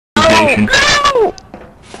situation. No!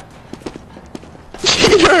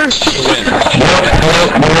 Cheaters! Win.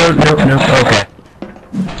 Nope, okay.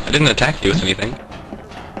 I didn't attack you with anything.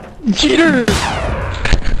 Cheaters!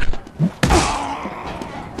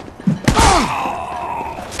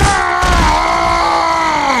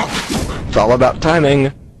 It's all about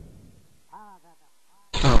timing.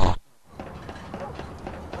 Oh.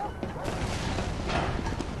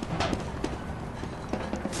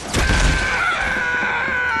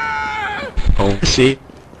 Oh. See?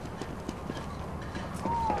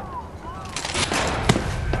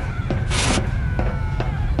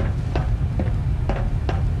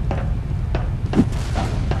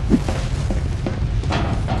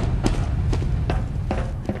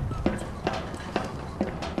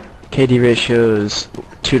 KD ratio is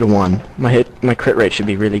 2 to 1. My crit rate should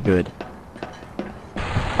be really good.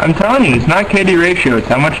 I'm telling you, it's not KD ratio. It's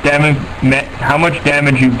how much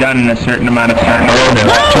damage you've done in a certain amount of time. Oh no,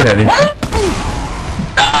 too heavy.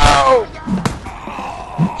 Ow!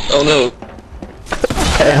 Oh no.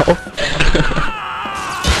 Hell.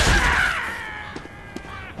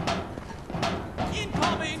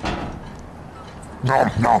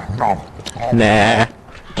 Nah.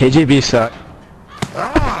 KGB suck.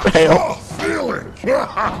 Fail.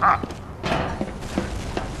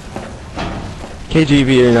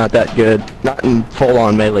 KGB are not that good. Not in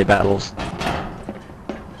full-on melee battles.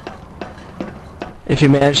 If you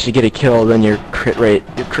manage to get a kill, then your crit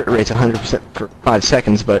rate's 100% for 5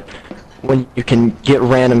 seconds, but when you can get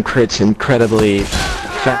random crits incredibly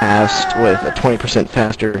fast with a 20%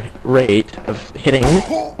 faster rate of hitting,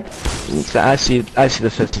 I see the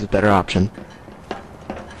fist as a better option.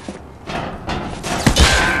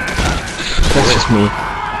 That's just me.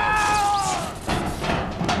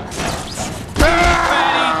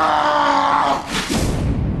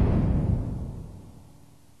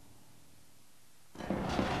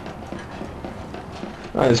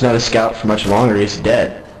 Oh, he's not a scout for much longer, he's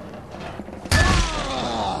dead.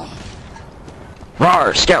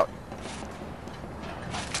 Rawr, scout!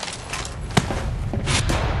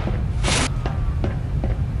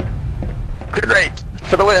 Great!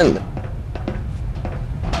 For the win!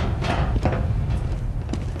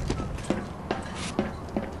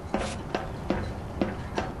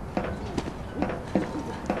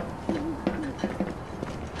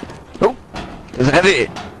 Oh! It's heavy!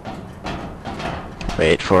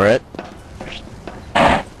 Wait for it.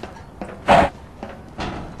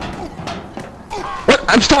 What?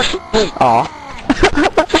 I'm stuck! Aw.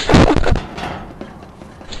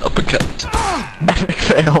 Uppercut. Epic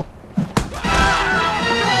fail.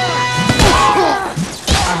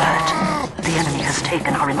 Alert. The enemy has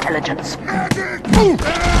taken our intelligence. Good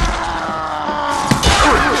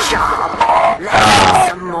job. Let's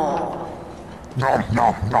some more.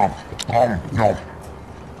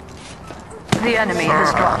 The enemy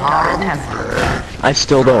has dropped our attempt. I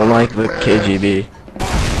still don't like the KGB.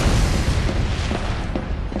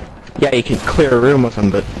 Yeah, you can clear a room with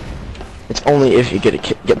them, but it's only if you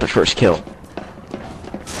get the first kill.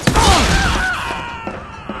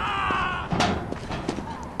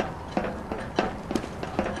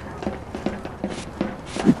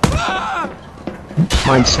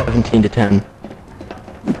 Mine's 17 to 10.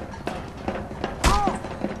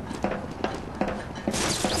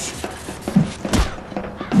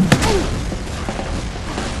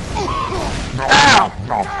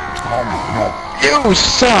 You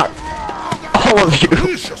suck! All of you!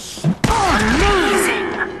 Amazing!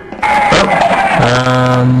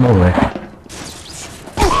 Away.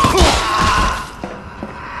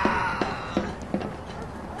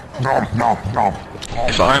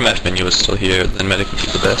 If RMF menu was still here, then medic would be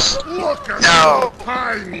the best. No!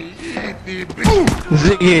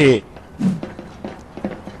 Ziggy!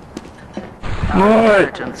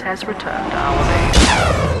 Intelligence has returned our way.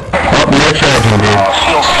 Oh, no charging, dude.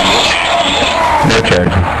 No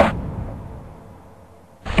charging.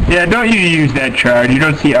 Yeah, don't you use that charge. You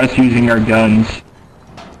don't see us using our guns.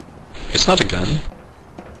 It's not a gun.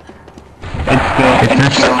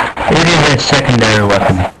 It is a secondary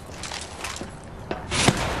weapon.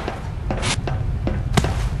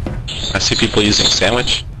 I see people using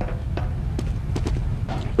sandwich.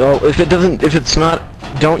 Well, if it's not,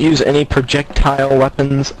 don't use any projectile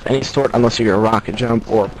weapons of any sort unless you're a rocket jump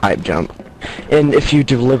or pipe jump. And if you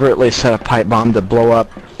deliberately set a pipe bomb to blow up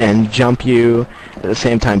and jump you, at the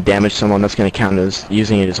same time damage someone, that's going to count as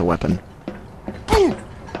using it as a weapon.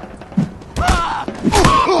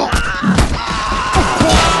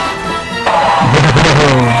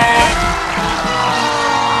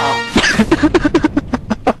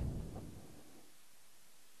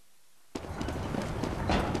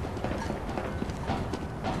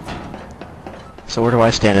 So where do I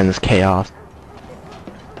stand in this chaos?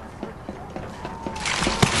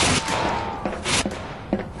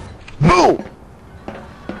 Move!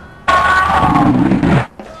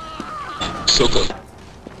 So good.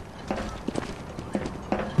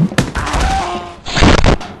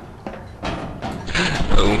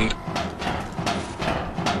 Owned.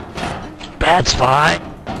 Bad spot!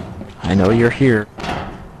 I know you're here.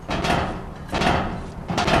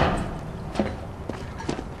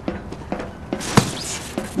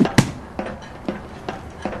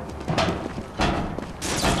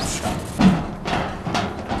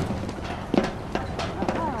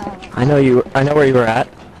 I know where you were at.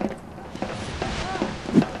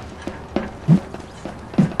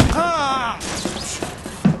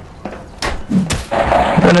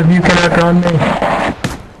 None of you can outrun me.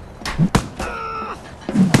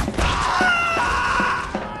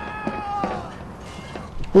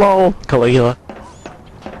 Lol, Caligula.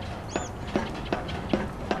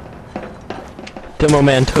 Demo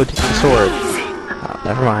man toting the sword. Oh,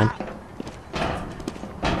 never mind.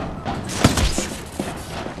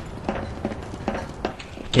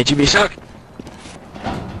 KGB suck!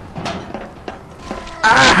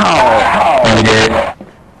 Ow! You did.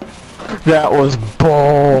 That was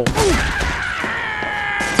bull.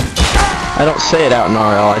 I don't say it out in RL,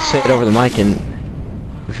 I say it over the mic in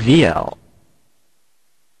VL.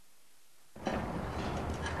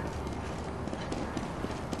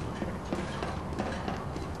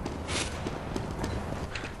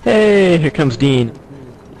 Hey, here comes Dean.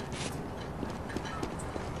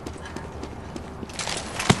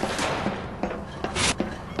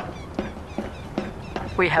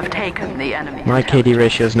 We have taken the enemy. My KD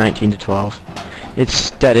ratio is 19 to 12. It's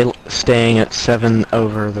steady, staying at 7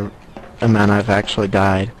 over the amount I've actually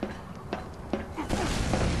died.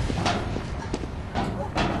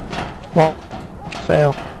 Well,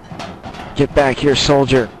 fail. Get back here,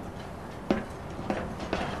 soldier.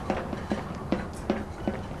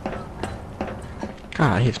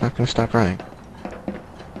 God, he's not going to stop running.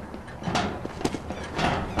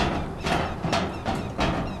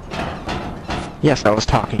 Yes, I was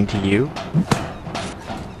talking to you.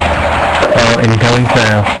 Oh, incoming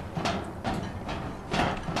fail.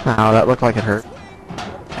 Wow, that looked like it hurt.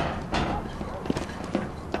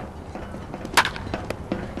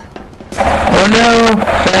 Oh no!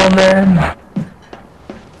 Fail man!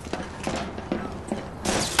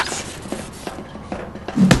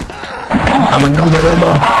 I'm a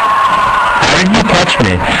little. How did you catch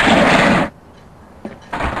me?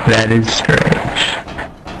 That is strange.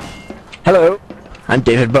 Hello, I'm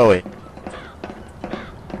David Bowie.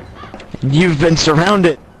 You've been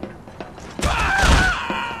surrounded!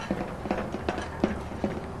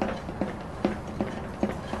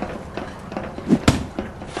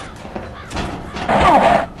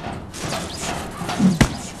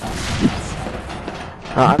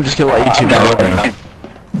 I'm just gonna let you two die.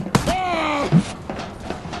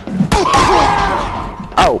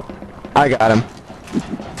 Oh, I got him.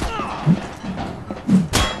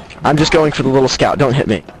 I'm just going for the little scout, don't hit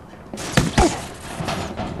me.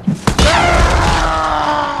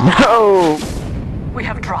 No! We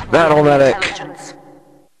have dropped Battle the medic. intelligence.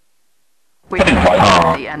 We have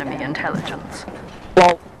dropped the enemy intelligence.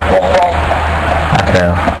 Well, I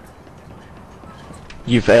fail.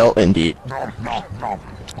 you fail indeed.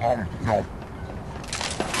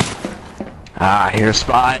 Ah, you're a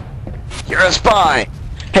spy. You're a spy!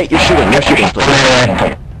 Hey, you're shooting, please.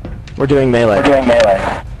 Melee. We're doing melee. We're doing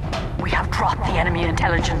melee. We have dropped the enemy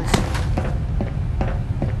intelligence.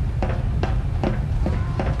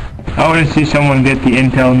 I want to see someone get the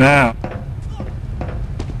intel now.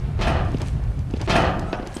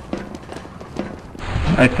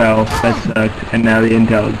 I fell. That sucked. And now the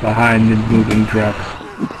intel is behind the moving trucks.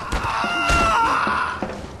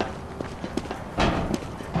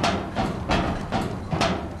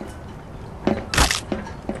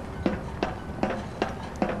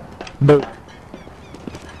 Boo.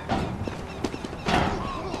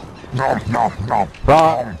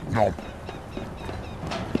 Wrong.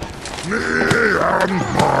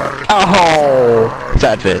 Oh,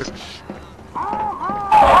 sad face.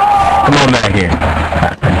 Come on back here.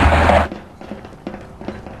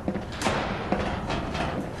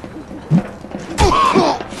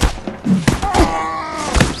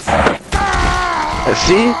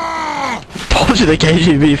 See? Told you the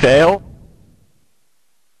KGB fail.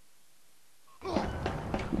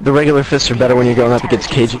 The regular fists are better when you're going up against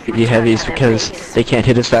KGB heavies because they can't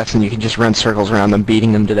hit as fast and you can just run circles around them,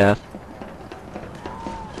 beating them to death.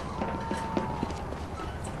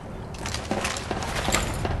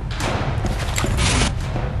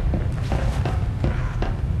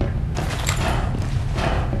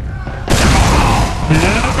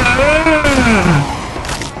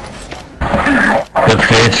 The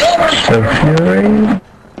fists of fury.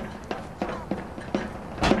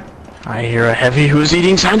 I hear a heavy who's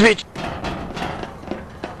eating sandwich.